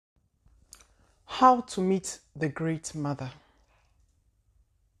How to meet the great mother.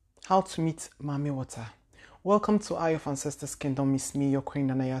 How to meet Mami Wata. Welcome to Eye of Ancestors Kingdom. It's me, your Queen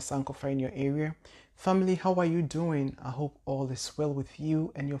Nanaya Sankofa in your area. Family, how are you doing? I hope all is well with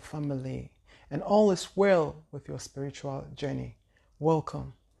you and your family. And all is well with your spiritual journey.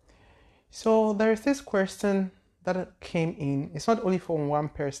 Welcome. So there is this question that came in. It's not only from one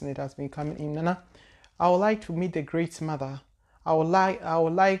person, it has been coming in. Nana, I would like to meet the great mother. I would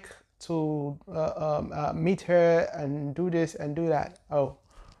like to meet her and do this and do that. Oh,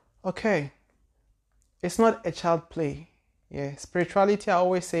 okay. It's not a child play. Yeah, spirituality, I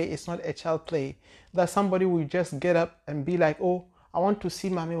always say it's not a child play. That somebody will just get up and be like, oh, I want to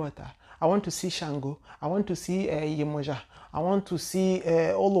see Mami Wata. I want to see Shango. I want to see Yemoja. I want to see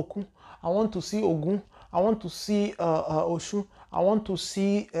Oloku. I want to see Ogun. I want to see Oshu. I want to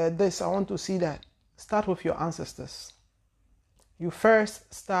see this. I want to see that. Start with your ancestors. You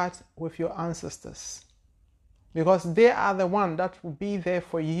first start with your ancestors, because they are the one that will be there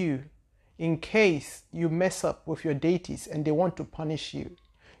for you in case you mess up with your deities and they want to punish you.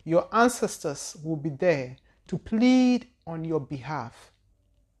 Your ancestors will be there to plead on your behalf.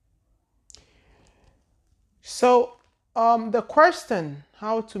 So the question,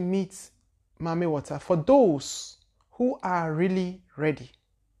 how to meet Mami Wata, for those who are really ready,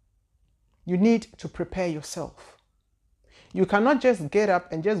 you need to prepare yourself. You cannot just get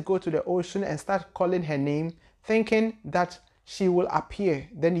up and just go to the ocean and start calling her name, thinking that she will appear.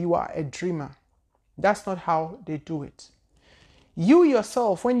 Then you are a dreamer. That's not how they do it. You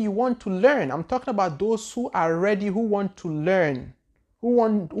yourself, when you want to learn, I'm talking about those who are ready, who want to learn, who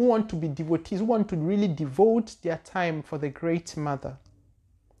want to be devotees, who want to really devote their time for the great mother.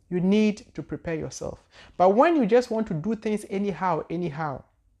 You need to prepare yourself. But when you just want to do things anyhow,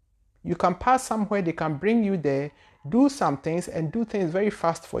 you can pass somewhere, they can bring you there, do some things and do things very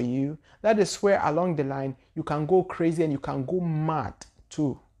fast for you. That is where along the line you can go crazy and you can go mad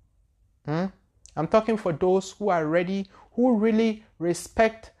too. I'm talking for those who are ready, who really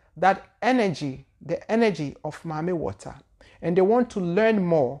respect that energy, the energy of Mami Wata, and they want to learn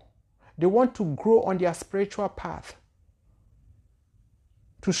more. They want to grow on their spiritual path.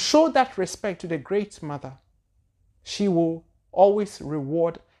 To show that respect to the great mother, she will always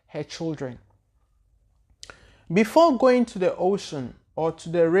reward her children. Before going to the ocean or to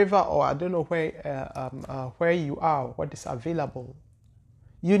the river, or I don't know where you are, what is available,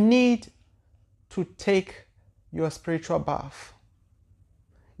 you need to take your spiritual bath.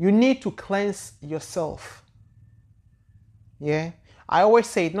 You need to cleanse yourself. Yeah, I always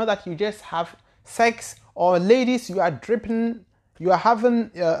say not that you just have sex, or ladies, you are dripping, you are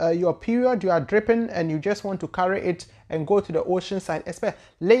having your period, you are dripping, and you just want to carry it and go to the ocean side. Especially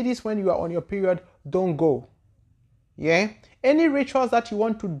ladies, when you are on your period, don't go. Yeah, any rituals that you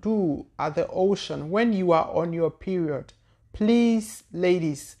want to do at the ocean when you are on your period, please,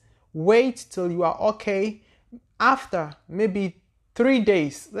 ladies, wait till you are okay. After maybe 3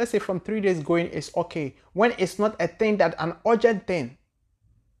 days, let's say from 3 days going is okay. When it's not a thing that an urgent thing,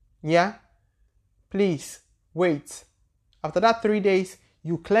 yeah, please wait. After that 3 days,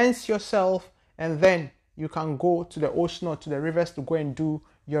 you cleanse yourself and then you can go to the ocean or to the rivers to go and do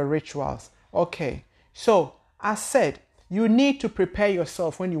your rituals. Okay, so as said, you need to prepare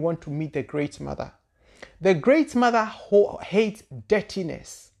yourself when you want to meet the great mother. The great mother hates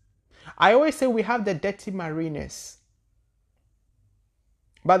dirtiness. I always say we have the dirty mariners,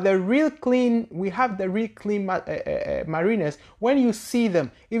 but the real clean, we have the real clean mariners. When you see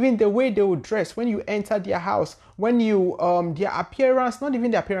them, even the way they will dress, when you enter their house, when you their appearance, not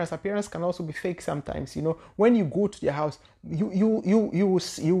even the appearance can also be fake sometimes. You know, when you go to their house,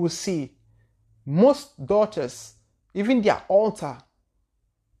 you will see. Most daughters, even their altar,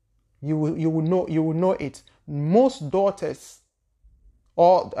 you will know it. Most daughters,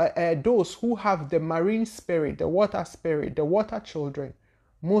 or those who have the marine spirit, the water spirit, the water children,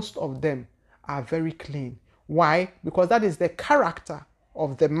 most of them are very clean. Why? Because that is the character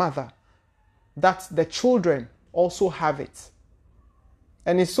of the mother, that the children also have it.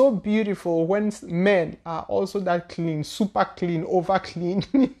 And it's so beautiful when men are also that clean, super clean, over clean.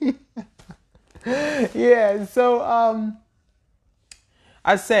 Yeah, so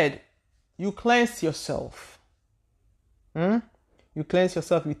I said, you cleanse yourself. You cleanse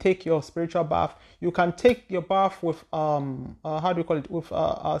yourself. You take your spiritual bath. You can take your bath with how do you call it? With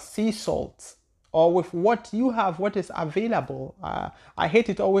sea salt, or with what you have, what is available. I hate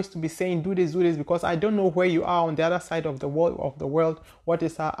it always to be saying do this, because I don't know where you are on the other side of the world. What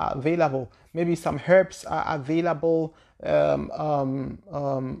is available? Maybe some herbs are available.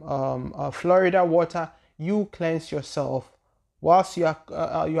 Florida water. You cleanse yourself Whilst you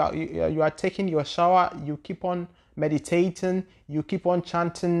are taking your shower, you keep on meditating, you keep on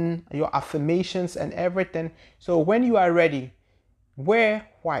chanting your affirmations and everything. So when you are ready, wear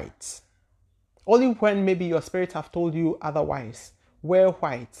white. Only when maybe your spirit have told you otherwise, wear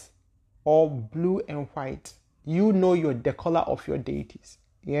white or blue and white. You know the color of your deities.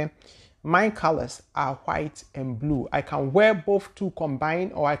 Yeah. My colors are white and blue. I can wear both two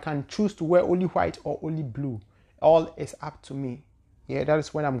combined, or I can choose to wear only white or only blue. All is up to me. Yeah, that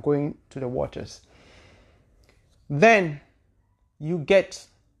is when I'm going to the waters. Then you get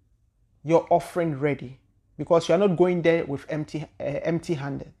your offering ready, because you're not going there with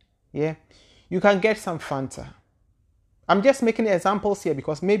empty-handed. Yeah, you can get some Fanta. I'm just making examples here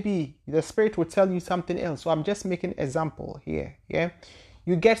because maybe the spirit will tell you something else. So I'm just making example here. Yeah,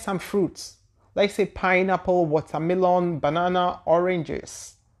 you get some fruits, like say pineapple, watermelon, banana,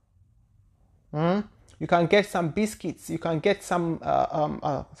 oranges. You can get some biscuits. You can get some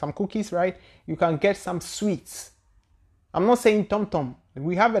cookies, right? You can get some sweets. I'm not saying tom-tom.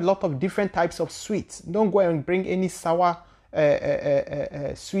 We have a lot of different types of sweets. Don't go and bring any sour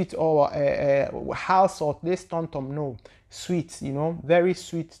sweet or house or this tom-tom. No, sweets, very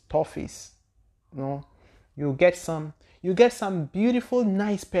sweet toffees. You get some beautiful,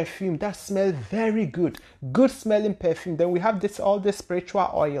 nice perfume that smells very good. Good smelling perfume. Then we have all the spiritual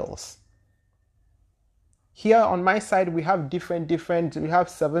oils. Here on my side, we have different. We have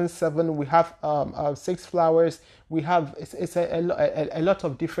 7 we have 6 flowers. We have it's a lot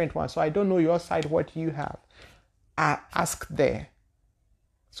of different ones. So I don't know your side what you have. Ask there.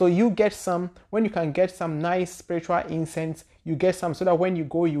 So you get some. When you can get some nice spiritual incense, you get some so that when you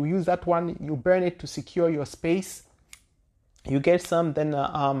go, you use that one. You burn it to secure your space. You get some. Then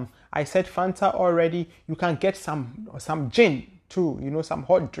I said Fanta already. You can get some gin too, some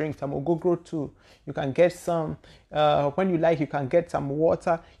hot drinks, some ogogoro too. You can get some, when you like, you can get some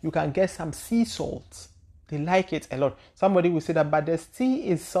water. You can get some sea salt. They like it a lot. Somebody will say that, but the sea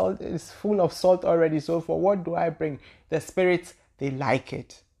is full of salt already. So for what do I bring? The spirits, they like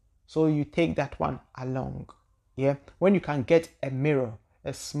it. So you take that one along. Yeah. When you can get a mirror,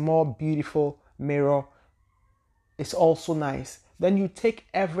 a small, beautiful mirror, it's also nice. Then you take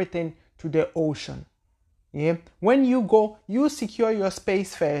everything to the ocean. Yeah. When you go, you secure your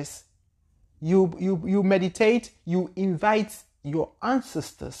space first. You meditate. You invite your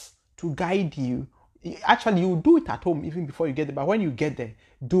ancestors to guide you. Actually, you do it at home even before you get there. But when you get there,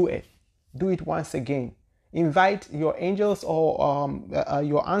 do it. Do it once again. Invite your angels or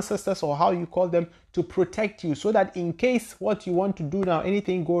your ancestors, or how you call them, to protect you, so that in case what you want to do now,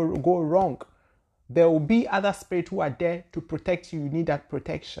 anything go wrong, there will be other spirits who are there to protect you. You need that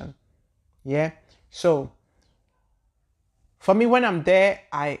protection. Yeah. So for me, when I'm there,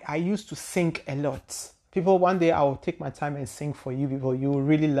 I used to sing a lot. People, one day I will take my time and sing for you people. You will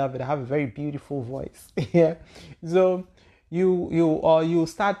really love it. I have a very beautiful voice. Yeah. So you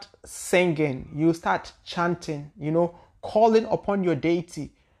start singing, you start chanting, calling upon your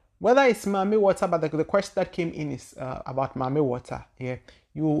deity. Whether it's Mami Wata, but the question that came in is about Mami Wata. Yeah.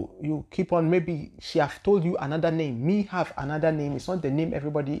 You keep on, maybe she have told you another name. Me have another name. It's not the name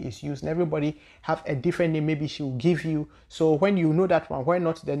everybody is using. Everybody have a different name. Maybe she will give you. So when you know that one, why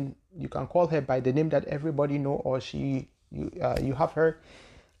not? Then you can call her by the name that everybody know, or you have her.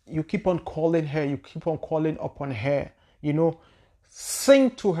 You keep on calling her. You keep on calling upon her.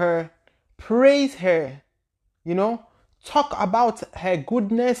 Sing to her, praise her. Talk about her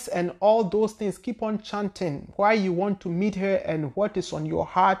goodness and all those things. Keep on chanting why you want to meet her and what is on your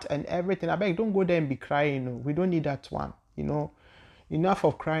heart and everything. I beg, don't go there and be crying. We don't need that one. Enough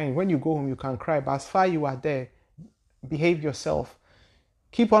of crying. When you go home, you can cry. But as far as you are there, behave yourself.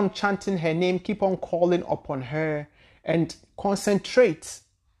 Keep on chanting her name. Keep on calling upon her and concentrate.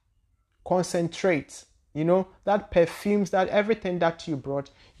 Concentrate. That perfumes, that everything that you brought,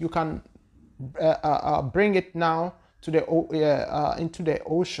 you can bring it now to the into the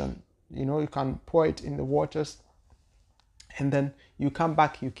ocean. You can pour it in the waters, and then you come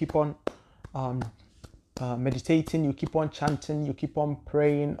back. You keep on meditating. You keep on chanting. You keep on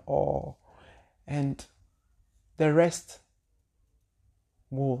praying, and the rest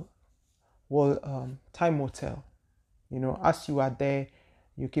will time will tell. As you are there,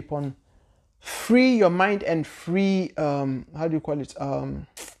 you keep on free your mind and free how do you call it?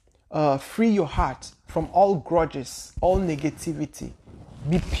 Free your heart from all grudges, all negativity.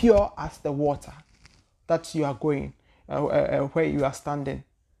 Be pure as the water that you are going, where you are standing.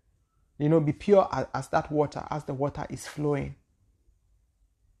 Be pure as that water, as the water is flowing.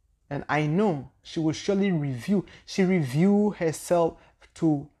 And I know she will surely reveal herself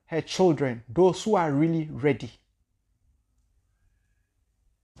to her children, those who are really ready.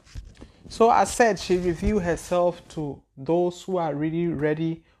 So I said she revealed herself to those who are really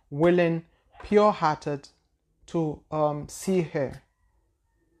ready, willing, pure-hearted to see her,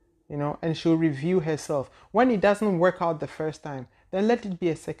 and she'll reveal herself. When it doesn't work out the first time, then let it be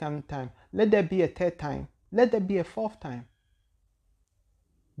a second time. Let there be a third time. Let there be a fourth time.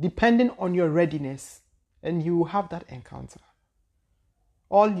 Depending on your readiness, and you will have that encounter.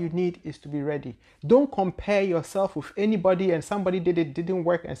 All you need is to be ready. Don't compare yourself with anybody and somebody did it, didn't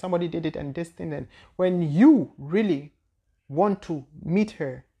work, and somebody did it and this thing. And when you really want to meet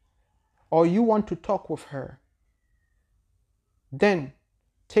her or you want to talk with her, then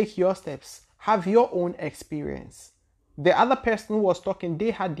take your steps. Have your own experience. The other person who was talking,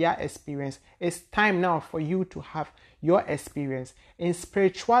 they had their experience. It's time now for you to have your experience. In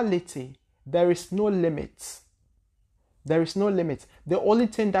spirituality, there is no limits. There is no limit. The only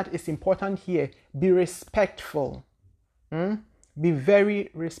thing that is important here, be respectful. Be very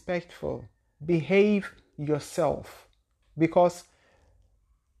respectful. Behave yourself. Because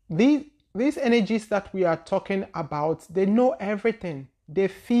these energies that we are talking about, they know everything. They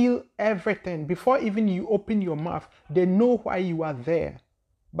feel everything. Before even you open your mouth, they know why you are there.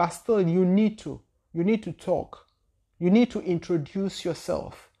 But still, you need to talk. You need to introduce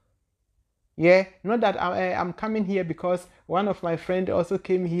yourself. Yeah, not that I'm coming here because one of my friends also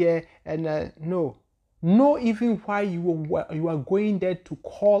came here and no. Know even why you are going there to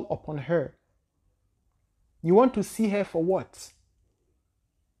call upon her. You want to see her for what?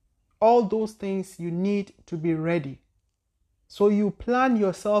 All those things you need to be ready. So you plan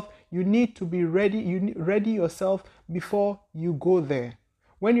yourself, you need to be ready, ready yourself before you go there.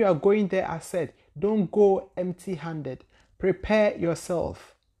 When you are going there, I said, don't go empty-handed. Prepare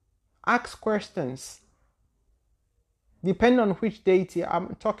yourself. Ask questions. Depending on which deity,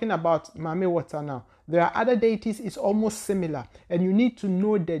 I'm talking about Mami Wata now. There are other deities, it's almost similar. And you need to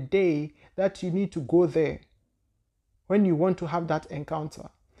know the day that you need to go there when you want to have that encounter.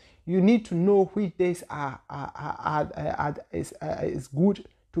 You need to know which days is good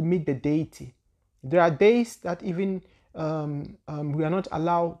to meet the deity. There are days that even we are not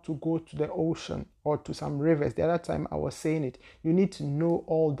allowed to go to the ocean or to some rivers. The other time I was saying it. You need to know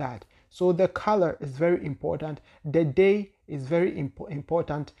all that. So the color is very important. The day is very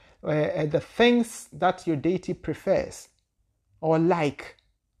important. The things that your deity prefers or like,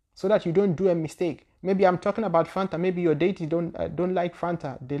 so that you don't do a mistake. Maybe I'm talking about Fanta. Maybe your deity don't like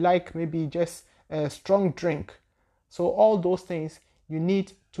Fanta. They like maybe just a strong drink. So all those things you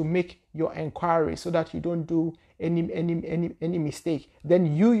need to make your inquiry so that you don't do any mistake.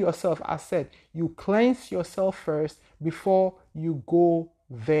 Then you yourself, as said, you cleanse yourself first before you go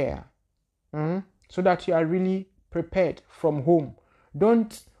there. So that you are really prepared from home.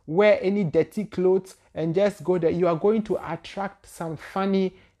 Don't wear any dirty clothes and just go there. You are going to attract some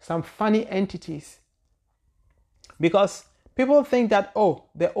funny entities. Because people think that, oh,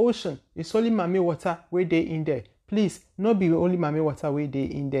 the ocean is only Mami Wata where they in there. Please, not be only Mami Wata where they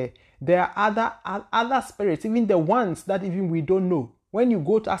in there. There are other spirits, even the ones that even we don't know. When you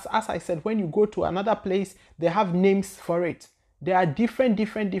go to, as I said, when you go to another place, they have names for it. They are different.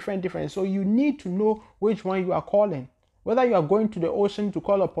 So you need to know which one you are calling. Whether you are going to the ocean to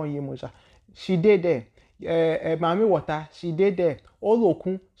call upon Yemoja, she did there. Mami Wata, she did there.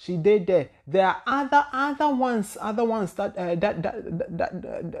 Olokun, she did there. There are other ones that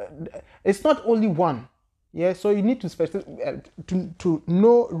it's not only one. Yeah, so you need to to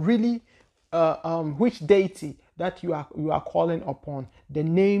know really which deity that you are calling upon. The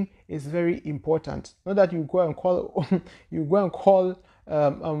name is very important. Not that you go and call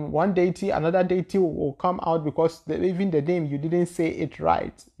one deity, another deity will come out because even the name you didn't say it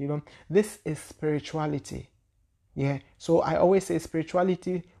right. This is spirituality. Yeah. So I always say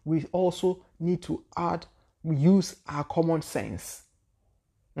spirituality. We also need to use our common sense.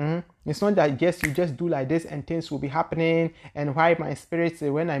 It's not that you just do like this and things will be happening, and why my spirits,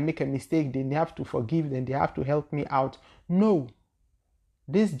 when I make a mistake, then they have to forgive, then they have to help me out. No.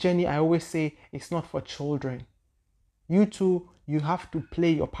 This journey, I always say, it's not for children. You too, you have to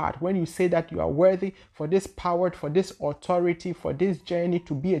play your part. When you say that you are worthy for this power, for this authority, for this journey,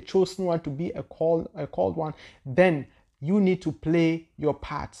 to be a chosen one, to be a called one, then you need to play your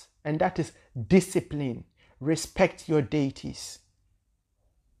part. And that is discipline. Respect your deities.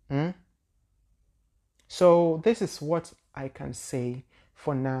 So this is what I can say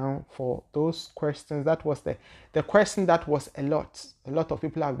for now for those questions. That was the question that was a lot of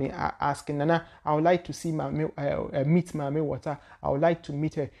people have been asking. Nana, I would like to see meet Mami Wata. I would like to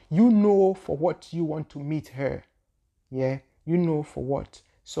meet her. You know for what you want to meet her. Yeah, you know for what.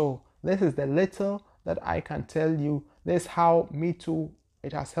 So this is the little that I can tell you. This is how me too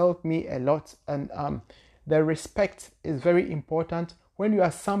It has helped me a lot. And the respect is very important. When you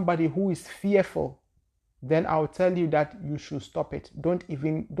are somebody who is fearful, then I'll tell you that you should stop it. Don't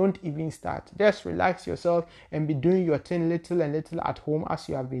even start. Just relax yourself and be doing your thing little and little at home as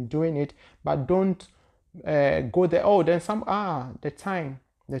you have been doing it. But don't go there. Oh, then the time,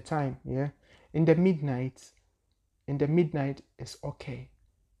 yeah. In the midnight is okay.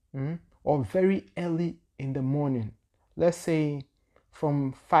 Or very early in the morning. Let's say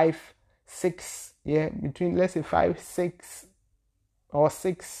from 5, 6, yeah, between, let's say 5, 6 or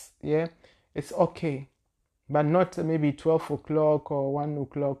 6, yeah, it's okay. But not maybe 12 o'clock or 1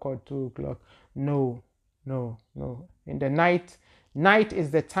 o'clock or 2 o'clock. No. In the night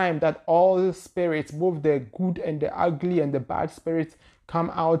is the time that all spirits, both the good and the ugly and the bad spirits,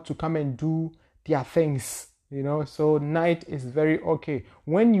 come out to come and do their things. So night is very okay.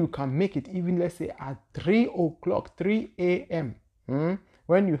 When you can make it, even let's say at 3 o'clock, 3 a.m.,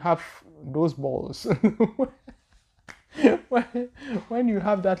 when you have those balls, when you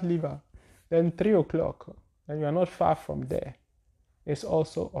have that liver, then 3 o'clock, and you are not far from there, it's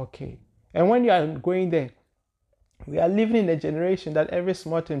also okay. And when you are going there, we are living in a generation that every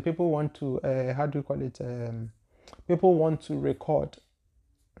small thing people want to, people want to record.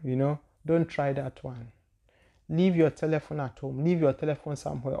 Don't try that one. Leave your telephone at home. Leave your telephone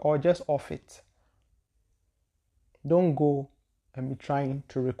somewhere, or just off it. Don't go and be trying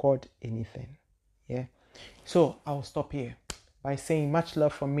to record anything. Yeah. So I'll stop here by saying much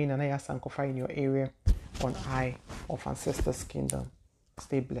love from me, Nanaya Sankofa, in your area on Eye of Ancestors Kingdom.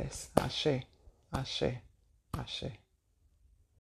 Stay blessed. Ashe. Ashe. Ashe.